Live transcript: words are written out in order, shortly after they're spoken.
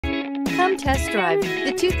Come test drive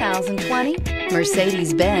the 2020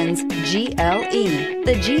 Mercedes-Benz GLE.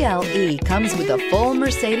 The GLE comes with a full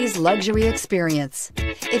Mercedes luxury experience.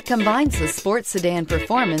 It combines the sports sedan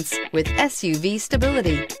performance with SUV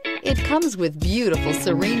stability. It comes with beautiful,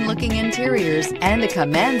 serene-looking interiors and a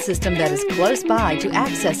command system that is close by to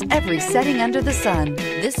access every setting under the sun.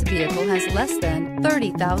 This vehicle has less than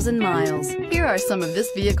 30,000 miles. Here are some of this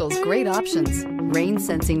vehicle's great options: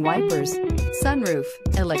 rain-sensing wipers, sunroof,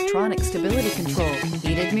 electronic stability control,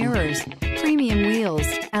 heated mirrors, premium wheels,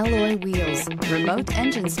 alloy wheels, remote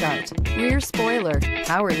engine start, rear spoiler,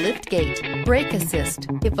 power liftgate, brake assist.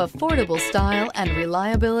 If affordable style and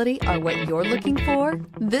reliability are what you're looking for,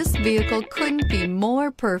 this vehicle couldn't be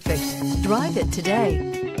more perfect. Drive it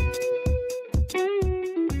today.